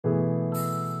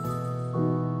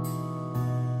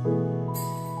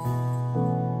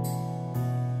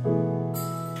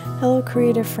Hello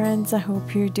creative friends, I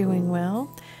hope you're doing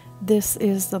well. This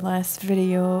is the last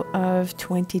video of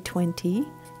 2020,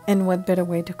 and what better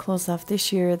way to close off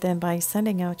this year than by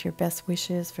sending out your best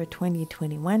wishes for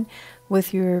 2021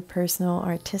 with your personal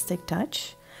artistic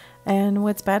touch. And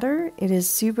what's better, it is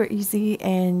super easy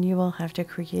and you will have to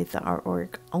create the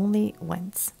artwork only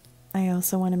once. I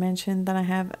also want to mention that I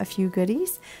have a few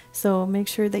goodies, so make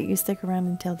sure that you stick around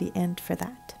until the end for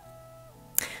that.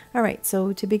 Alright,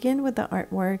 so to begin with the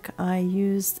artwork, I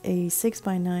used a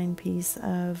 6x9 piece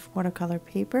of watercolor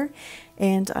paper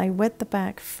and I wet the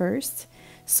back first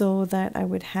so that I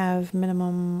would have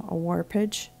minimum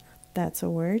warpage, that's a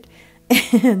word,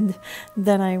 and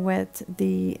then I wet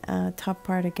the top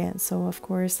part again. So of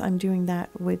course I'm doing that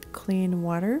with clean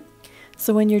water.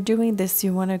 So when you're doing this,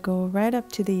 you want to go right up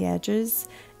to the edges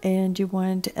and you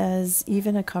want as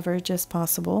even a coverage as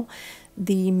possible.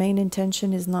 The main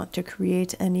intention is not to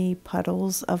create any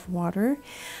puddles of water.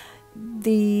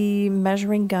 The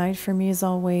measuring guide for me is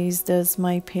always, does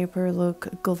my paper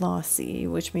look glossy,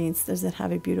 which means does it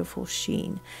have a beautiful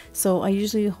sheen? So I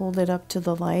usually hold it up to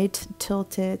the light,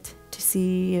 tilt it to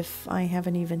see if I have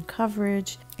an even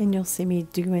coverage, and you'll see me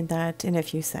doing that in a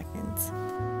few seconds.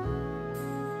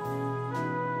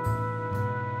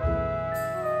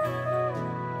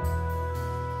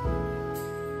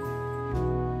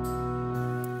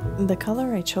 The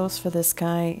color I chose for this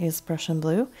guy is Prussian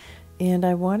blue, and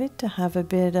I wanted to have a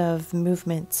bit of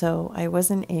movement, so I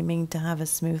wasn't aiming to have a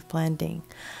smooth blending.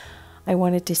 I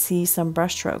wanted to see some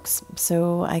brush strokes,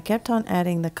 so I kept on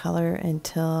adding the color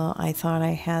until I thought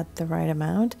I had the right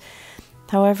amount.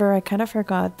 However, I kind of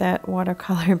forgot that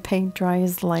watercolor paint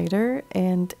dries lighter,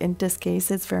 and in this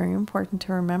case it's very important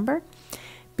to remember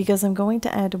because I'm going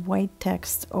to add white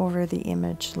text over the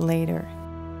image later.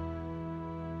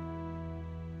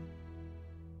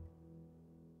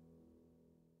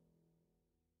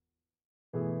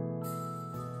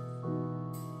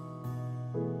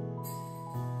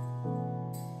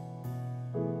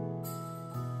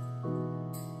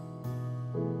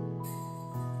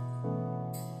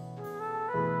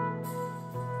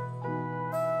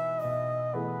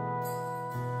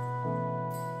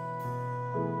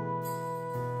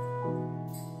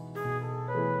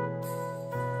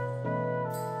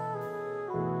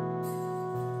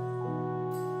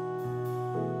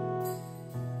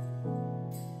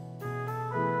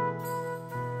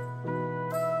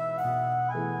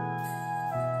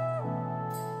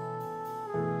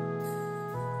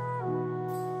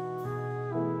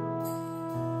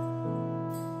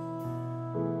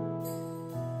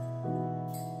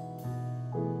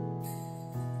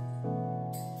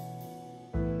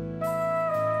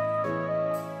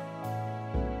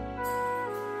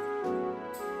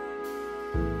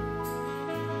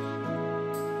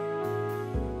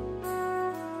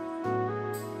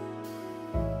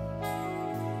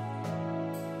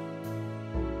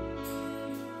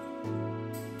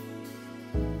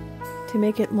 To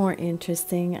make it more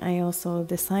interesting, I also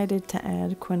decided to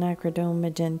add quinacridone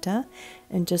magenta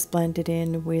and just blend it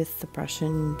in with the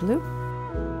Prussian blue.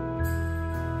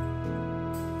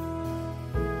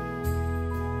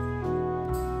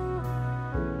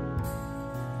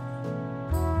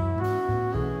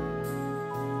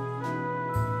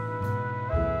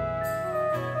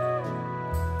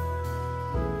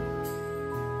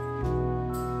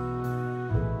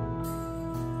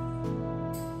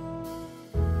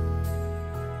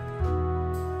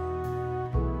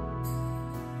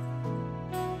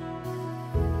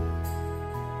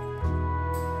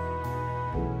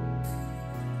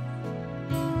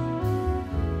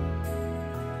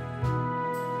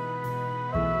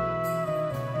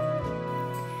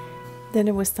 Then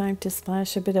it was time to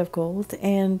splash a bit of gold,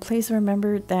 and please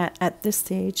remember that at this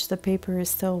stage the paper is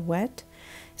still wet,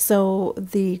 so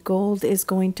the gold is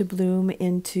going to bloom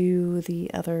into the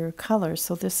other color.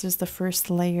 So this is the first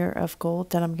layer of gold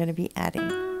that I'm going to be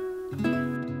adding.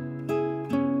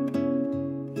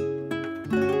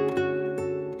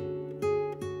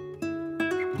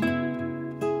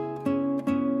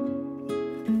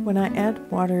 When I add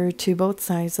water to both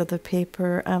sides of the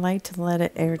paper, I like to let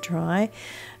it air dry,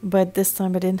 but this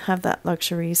time I didn't have that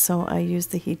luxury, so I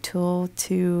used the heat tool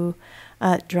to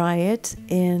dry it,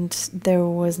 and there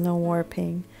was no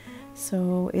warping.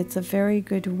 So it's a very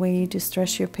good way to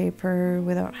stretch your paper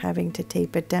without having to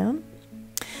tape it down.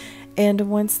 And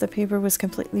once the paper was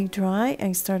completely dry,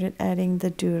 I started adding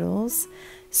the doodles.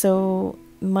 So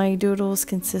my doodles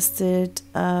consisted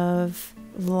of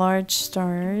large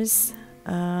stars,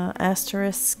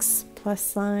 asterisks, plus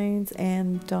signs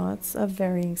and dots of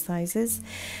varying sizes.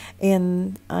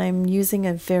 And I'm using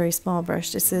a very small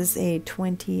brush. This is a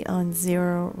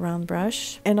 20-on-0 round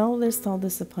brush. And I'll list all the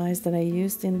supplies that I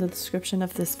used in the description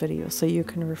of this video, so you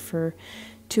can refer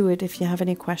to it if you have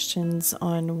any questions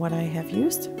on what I have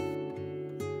used.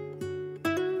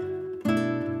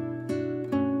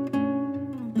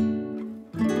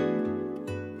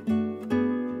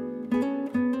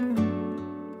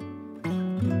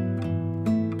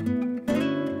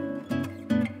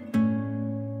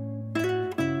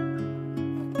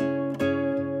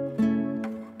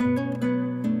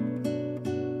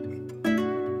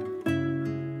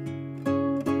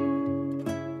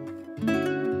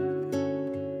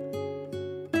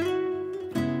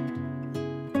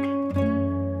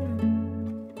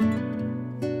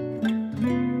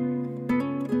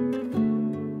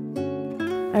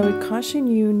 I would caution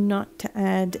you not to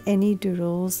add any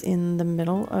doodles in the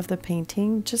middle of the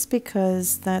painting, just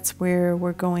because that's where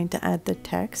we're going to add the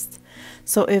text.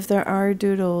 So if there are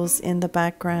doodles in the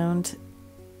background,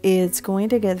 it's going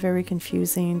to get very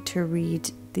confusing to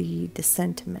read the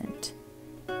sentiment.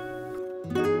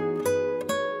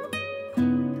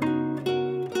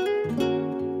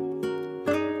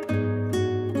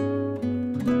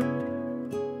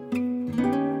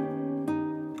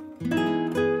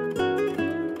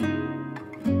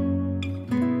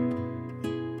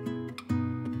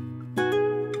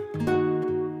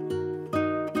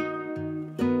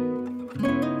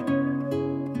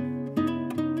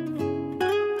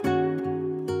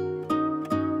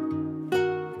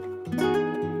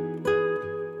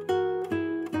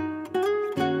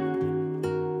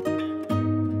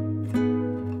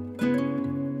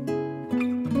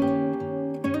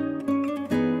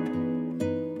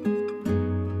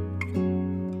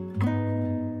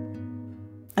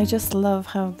 I just love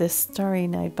how this Starry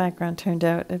Night background turned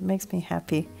out. It makes me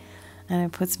happy and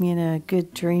it puts me in a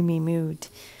good dreamy mood.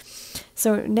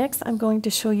 So next I'm going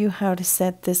to show you how to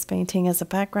set this painting as a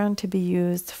background to be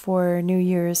used for New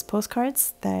Year's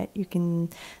postcards that you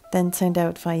can then send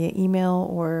out via email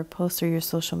or post through your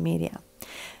social media.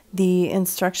 The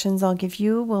instructions I'll give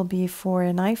you will be for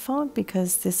an iPhone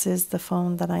because this is the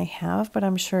phone that I have, but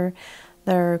I'm sure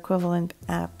there are equivalent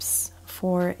apps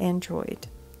for Android.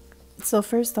 So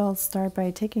first I'll start by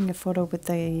taking a photo with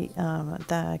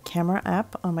the camera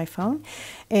app on my phone,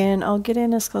 and I'll get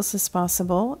in as close as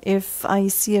possible. If I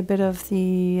see a bit of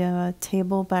the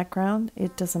table background,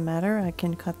 it doesn't matter. I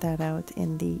can cut that out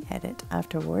in the edit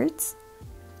afterwards.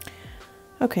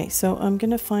 Okay, so I'm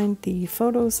gonna find the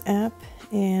Photos app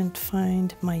and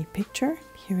find my picture.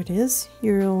 Here it is.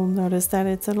 You'll notice that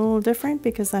it's a little different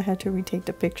because I had to retake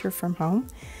the picture from home.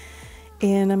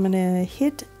 And I'm gonna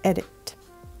hit edit.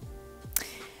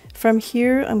 From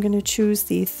here, I'm going to choose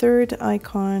the third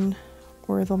icon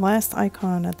or the last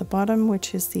icon at the bottom,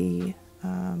 which is the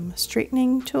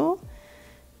straightening tool.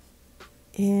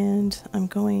 And I'm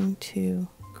going to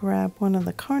grab one of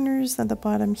the corners at the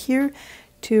bottom here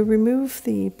to remove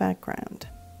the background.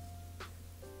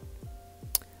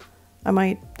 I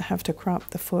might have to crop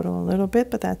the photo a little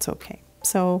bit, but that's okay.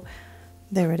 So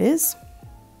there it is.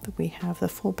 We have the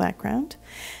full background.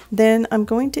 Then I'm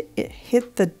going to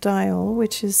hit the dial,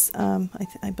 which is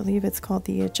I believe it's called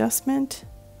the adjustment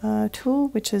tool,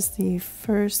 which is the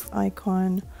first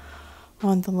icon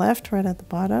on the left right at the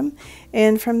bottom.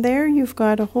 And from there you've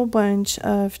got a whole bunch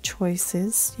of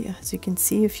choices. Yeah, as you can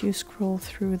see, if you scroll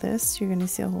through this, you're going to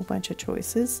see a whole bunch of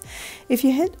choices. If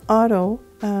you hit auto,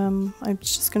 I'm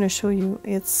just going to show you,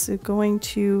 it's going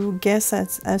to guess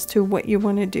as to what you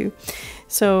want to do.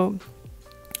 So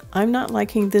I'm not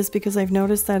liking this because I've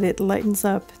noticed that it lightens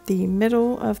up the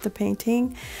middle of the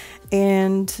painting,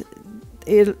 and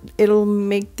it'll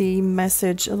make the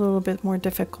message a little bit more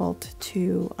difficult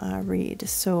to read.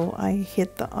 So I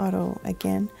hit the auto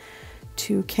again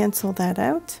to cancel that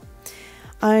out.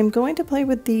 I'm going to play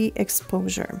with the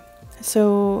exposure.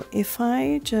 So if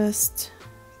I just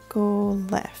go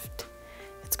left,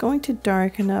 it's going to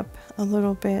darken up a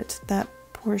little bit that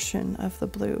portion of the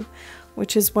blue,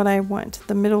 which is what I want.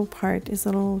 The middle part is a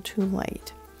little too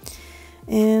light.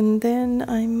 And then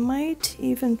I might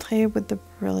even play with the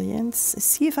brilliance,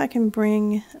 see if I can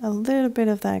bring a little bit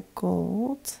of that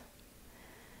gold.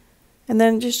 And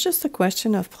then it's just a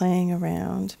question of playing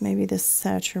around. Maybe the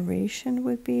saturation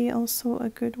would be also a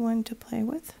good one to play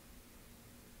with.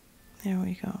 There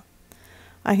we go.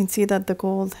 I can see that the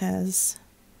gold has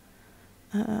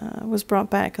was brought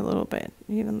back a little bit,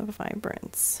 even the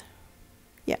vibrance.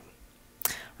 Yeah.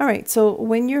 All right, so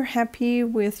when you're happy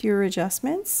with your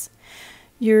adjustments,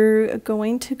 You're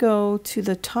going to go to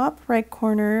the top right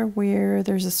corner where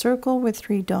there's a circle with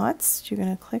 3 dots. You're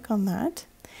going to click on that,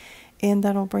 and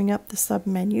that'll bring up the sub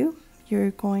menu.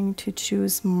 You're going to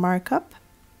choose markup.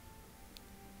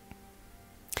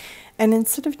 And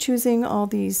instead of choosing all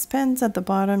these pens at the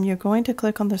bottom, you're going to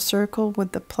click on the circle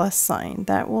with the plus sign.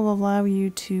 That will allow you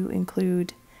to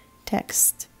include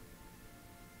text.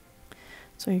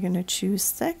 So you're going to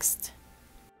choose text.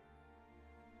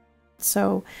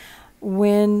 So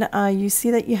when you see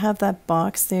that you have that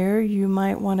box there, you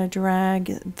might want to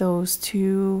drag those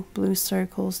 2 blue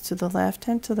circles to the left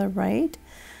and to the right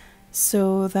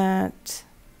so that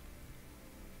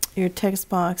your text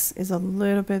box is a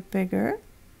little bit bigger.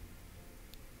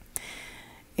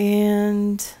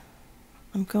 And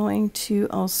I'm going to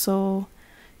also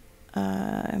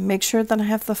make sure that I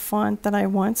have the font that I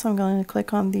want. So I'm going to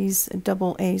click on these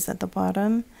double A's at the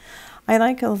bottom. I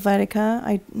like Helvetica.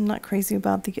 I'm not crazy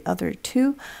about the other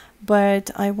 2,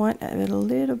 but I want it a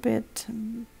little bit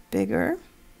bigger.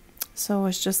 So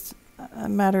it's just a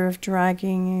matter of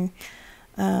dragging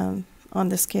on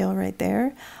the scale right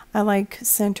there. I like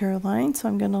center line, so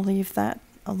I'm going to leave that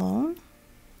alone.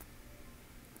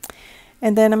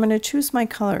 And then I'm going to choose my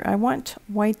color. I want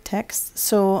white text,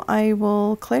 so I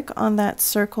will click on that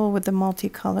circle with the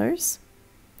multicolors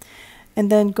and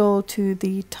then go to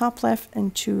the top left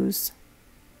and choose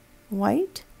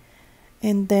white,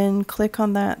 and then click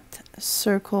on that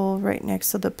circle right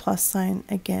next to the plus sign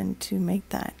again to make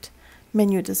that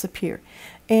menu disappear.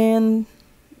 And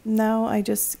now I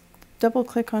just double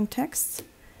click on text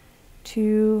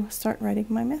to start writing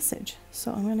my message.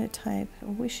 So I'm going to type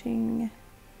wishing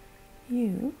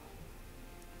you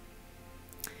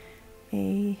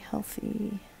a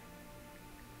healthy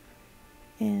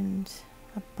and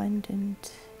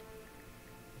abundant.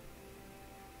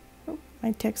 Oh,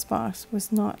 my text box was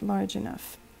not large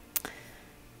enough.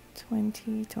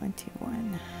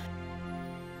 2021.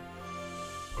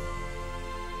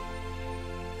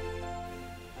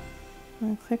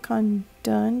 I'll click on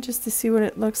done just to see what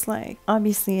it looks like.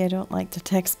 Obviously I don't like the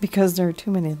text because there are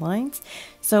too many lines.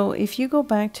 So if you go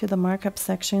back to the markup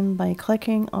section by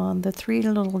clicking on the 3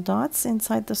 little dots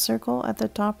inside the circle at the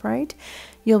top right,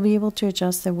 you'll be able to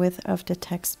adjust the width of the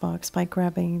text box by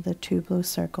grabbing the 2 blue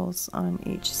circles on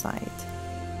each side.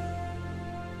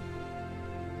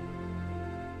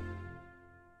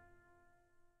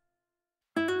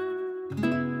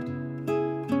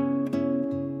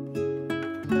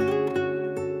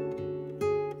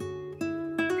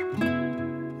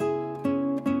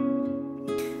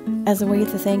 As a way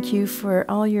to thank you for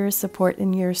all your support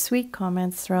and your sweet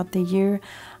comments throughout the year,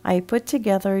 I put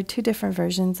together 2 different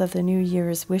versions of the New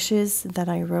Year's wishes that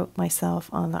I wrote myself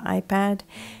on the iPad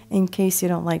in case you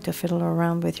don't like to fiddle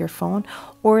around with your phone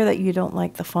or that you don't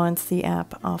like the fonts the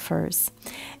app offers.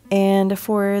 And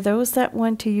for those that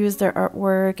want to use their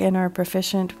artwork and are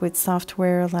proficient with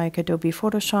software like Adobe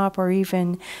Photoshop or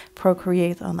even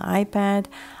Procreate on the iPad,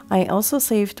 I also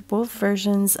saved both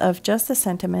versions of just the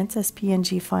sentiments as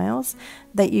PNG files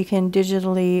that you can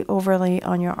digitally overlay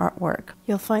on your artwork.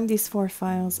 You'll find these 4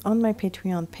 files on my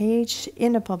Patreon page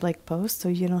in a public post, so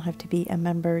you don't have to be a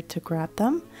member to grab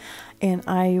them. And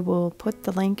I will put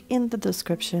the link in the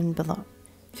description below.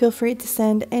 Feel free to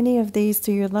send any of these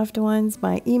to your loved ones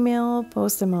by email,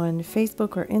 post them on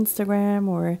Facebook or Instagram,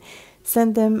 or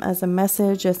send them as a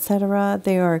message, etc.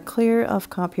 They are clear of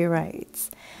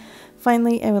copyrights.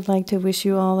 Finally, I would like to wish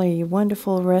you all a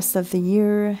wonderful rest of the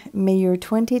year. May your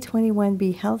 2021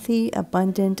 be healthy,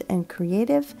 abundant, and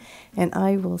creative, and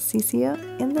I will see you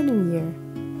in the new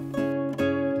year.